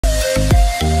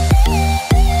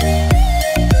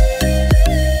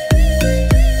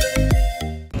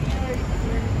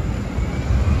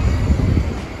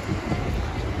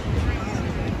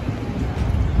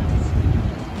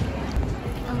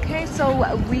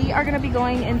we are gonna be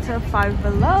going into Five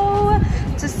Below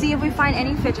to see if we find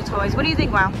any fidget toys. What do you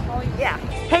think, Wow? Oh yeah.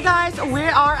 Hey guys, we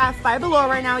are at Five Below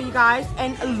right now, you guys,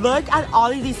 and look at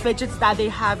all of these fidgets that they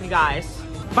have, you guys.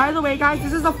 By the way, guys,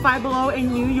 this is a Five Below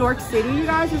in New York City, you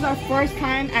guys. This is our first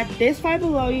time at this Five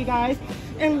Below, you guys,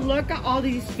 and look at all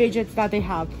these fidgets that they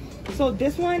have. So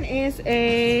this one is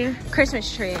a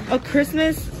Christmas tree. A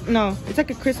Christmas, no, it's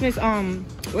like a Christmas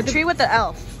tree with the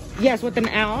elf. Yes, with an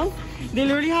elf. They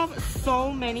literally have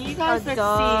so many, you guys. A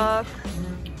duck.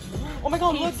 Oh my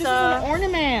god, look, this is an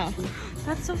ornament.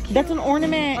 That's so cute. That's an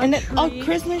ornament. And then a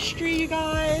Christmas tree, you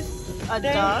guys. A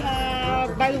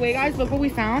duck. By the way, guys, look what we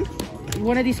found.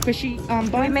 One of these squishy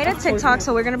buns. We made a TikTok,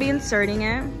 so we're gonna be inserting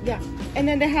it. Yeah. And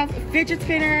then they have fidget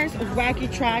spinners,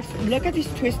 wacky tracks. Look at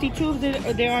these twisty tubes.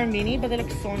 They are mini, but they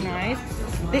look so nice.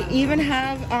 They even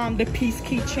have the peace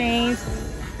keychains.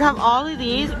 They have all of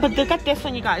these, but look at this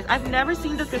one, you guys. I've never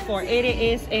seen this before. It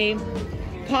is a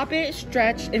pop it,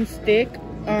 stretch, and stick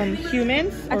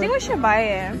humans. I think we should buy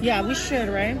it. Yeah, we should,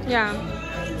 right? Yeah.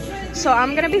 So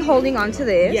I'm gonna be holding on to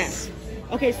this. Yes.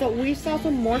 Okay, so we saw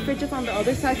some more fidgets on the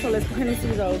other side, so let's go ahead and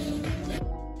see those.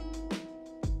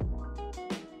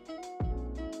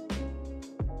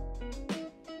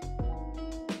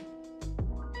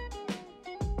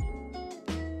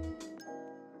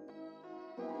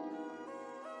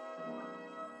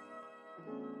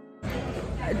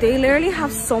 They literally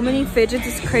have so many fidgets,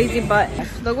 it's crazy, but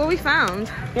look what we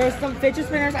found. There's some fidget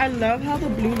spinners. I love how the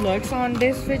blue looks on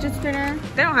this fidget spinner.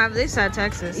 They don't have this at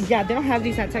Texas. Yeah, they don't have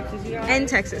these at Texas. In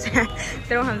Texas.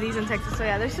 They don't have these in Texas. So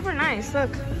yeah, they're super nice. Look.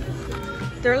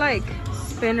 They're like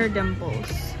spinner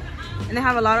dimples. And they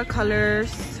have a lot of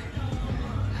colors.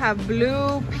 Have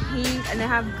blue, pink, and they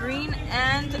have green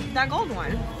and that gold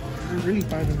one. You really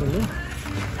buy the blue.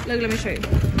 Look, let me show you.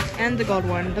 And the gold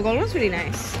one. The gold one's really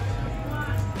nice.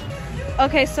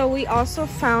 Okay, so we also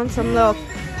found some little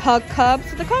pug cups.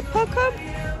 What are they called? Pug cup?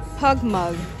 Pug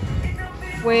mug.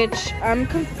 Which I'm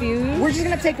confused. We're just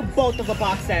gonna take both of the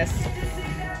boxes.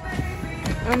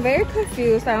 I'm very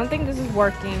confused. I don't think this is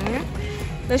working.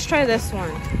 Let's try this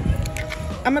one.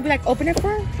 I'm gonna be like, open it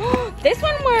for her. This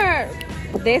one works.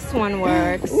 This one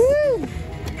works. Ooh.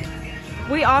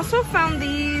 We also found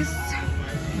these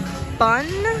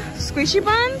squishy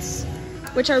buns,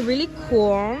 which are really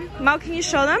cool. Mal, can you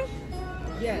show them?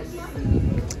 Yes.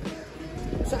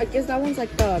 So I guess that one's like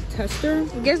the tester.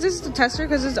 I guess this is the tester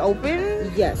because it's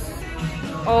open. Yes.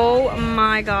 Oh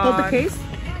my god. Hold the case.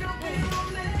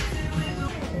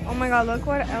 Oh my god, look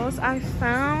what else I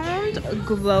found.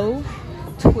 Glow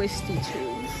twisty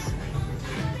tubes.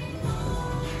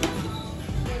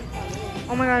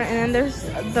 Oh my god, and then there's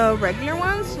the regular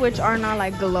ones, which are not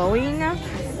like glowing.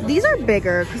 These are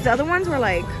bigger because the other ones were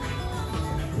like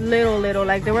little,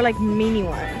 like they were like mini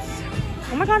ones.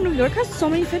 Oh my god, New York has so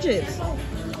many fidgets.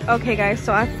 Okay guys,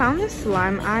 so I found this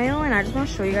slime aisle and I just want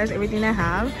to show you guys everything they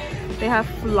have. They have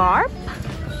Flarp.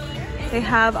 They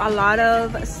have a lot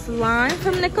of slime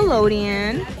from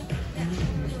Nickelodeon.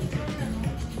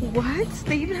 What?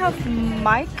 They even have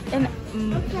Mike and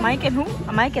who?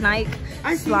 Mike and Ike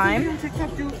slime.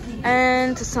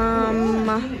 And some,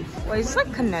 what is this,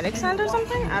 like kinetic sand or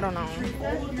something? I don't know.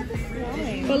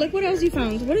 But look what else you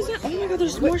found. What is that? Oh my god,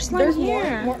 there's more slime. There's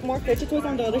here. more fidget toys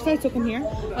on the other side, so come here.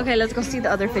 Okay, let's go see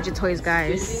the other fidget toys,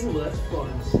 guys.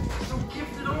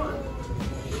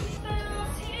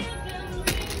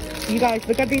 You guys,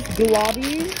 look at these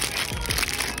globbies.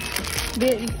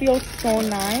 They feel so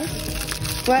nice.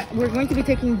 But we're going to be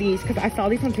taking these because I saw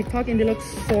these on TikTok and they look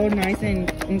so nice and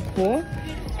cool.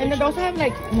 And they also have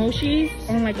like Moshis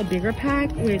on like a bigger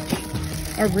pack, which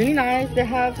are really nice. They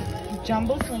have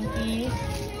jumbo slinkies.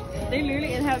 They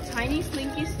literally have tiny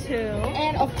slinkies too.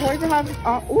 And of course they have,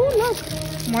 oh look,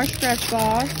 more stretch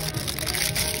balls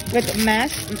with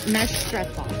mesh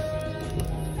stretch balls.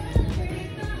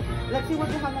 Let's see what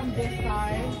they have on this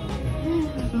side.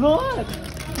 Look!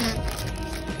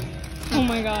 Oh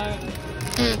my god.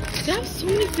 They have so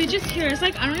many fidgets here. It's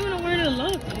like I don't even know where to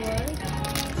look.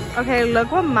 Okay,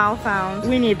 look what Mal found.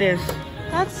 We need this.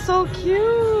 That's so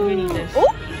cute. We need this.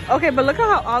 Oh! Okay, but look at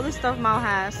how all the stuff Mal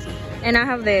has. And I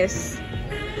have this.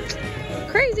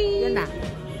 Crazy.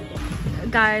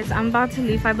 Guys, I'm about to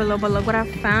leave Five Below, but look what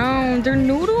I found. They're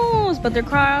noodles, but they're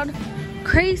called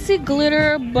Crazy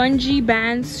Glitter Bungee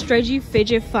Band Stretchy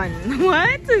Fidget Fun.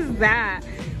 What is that?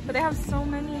 But they have so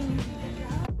many.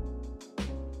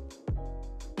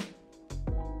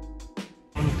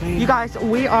 You guys,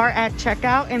 we are at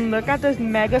checkout and look at this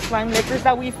mega slime lickers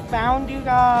that we found, you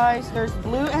guys. There's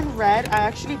blue and red. I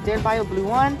actually did buy a blue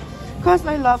one because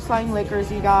I love slime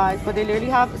lickers, you guys. But they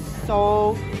literally have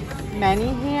so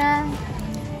many here.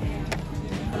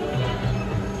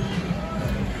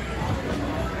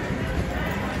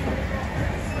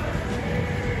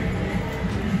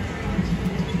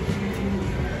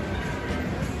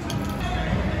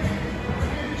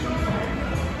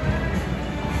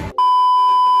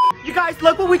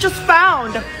 look what we just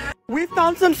found. We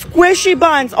found some squishy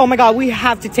buns. Oh my god, we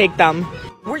have to take them.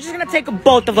 We're just gonna take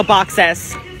both of the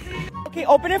boxes. Okay,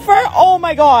 open it first. Oh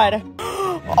my god.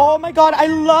 Oh my god, I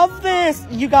love this.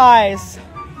 You guys,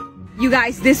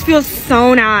 this feels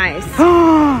so nice.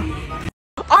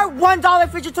 Are $1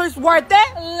 fidget toys worth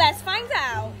it? Let's find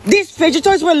out. These fidget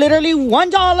toys were literally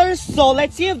 $1, so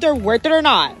let's see if they're worth it or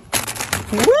not.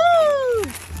 Woo!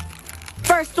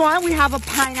 First one, we have a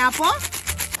pineapple.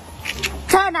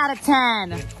 10 out of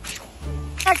 10.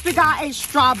 Next, we got a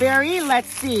strawberry. Let's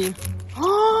see.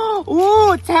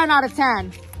 Ooh, 10 out of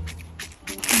 10.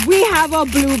 We have a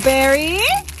blueberry.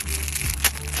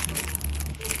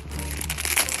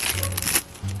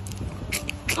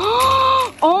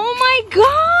 Oh my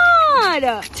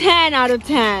god! 10 out of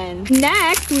 10.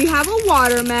 Next, we have a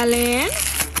watermelon.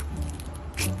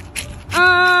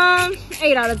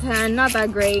 8 out of 10. Not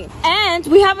that great. And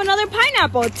we have another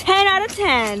pineapple. 10 out of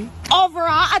 10.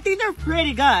 Overall, I think they're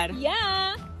pretty good.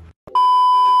 Yeah.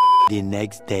 The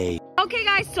next day. Okay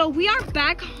guys, so we are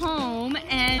back home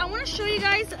and I want to show you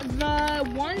guys the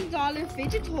 $1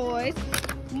 fidget toys.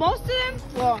 Most of them,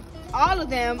 well, all of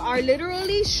them are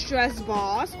literally stress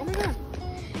balls. Oh my god.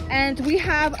 And we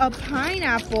have a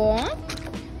pineapple,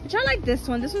 which I like this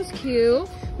one. This one's cute.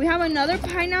 We have another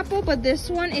pineapple, but this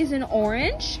one is in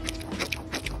orange.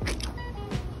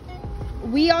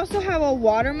 We also have a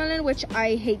watermelon, which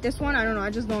I hate this one. I don't know,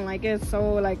 I just don't like it.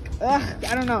 So like, ugh,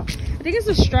 I don't know. I think it's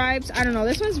the stripes. I don't know.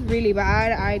 This one's really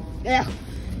bad.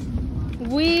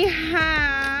 We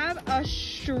have a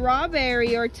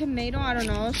strawberry or tomato. I don't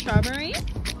know. Strawberry.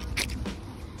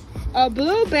 A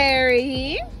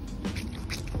blueberry.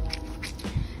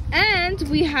 And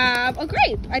we have a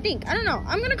grape, I think. I don't know.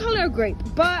 I'm going to call it a grape.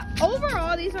 But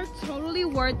overall, these are totally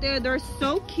worth it. They're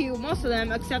so cute. Most of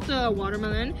them, except the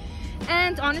watermelon.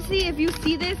 And honestly, if you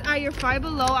see this at your Five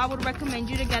Below, I would recommend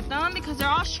you to get them because they're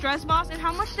all stress balls. And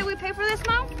how much did we pay for this,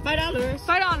 Mom? $5.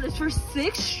 $5 for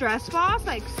 6 stress balls.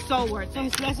 Like, so worth it. So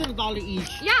it's less than $1 each.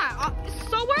 Yeah, it's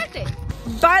so worth it.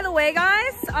 By the way,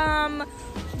 guys,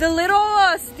 the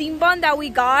little steam bun that we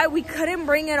got, we couldn't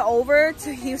bring it over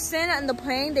to Houston and the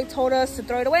plane. They told us to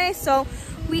throw it away, so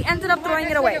we ended up throwing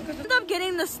it away. We ended up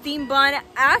getting the steam bun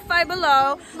at Five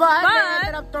Below, but they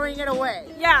ended up throwing it away.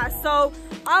 Yeah, so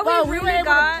all we really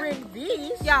got, bring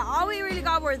these. Yeah, all we really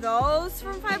got were those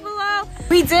from Five Below.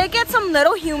 We did get some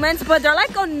little humans, but they're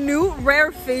like a new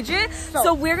rare fidget.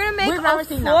 So we're gonna make a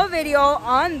full video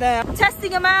on them,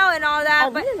 testing them out and all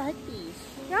that. I really like these.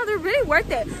 Yeah, they're really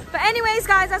worth it. But anyways,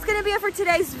 guys, that's gonna be it for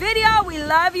today's video. We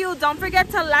love you. Don't forget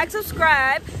to like,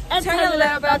 subscribe, and turn the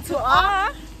little bell to all.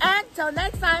 Until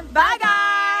next time, bye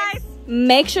guys.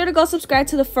 Make sure to go subscribe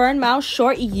to the Fur and Mouse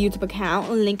Short YouTube account.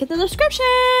 Link in the description.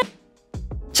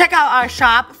 Check out our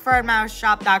shop,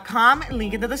 furandmouseshop.com.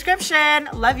 Link in the description.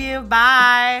 Love you.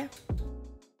 Bye.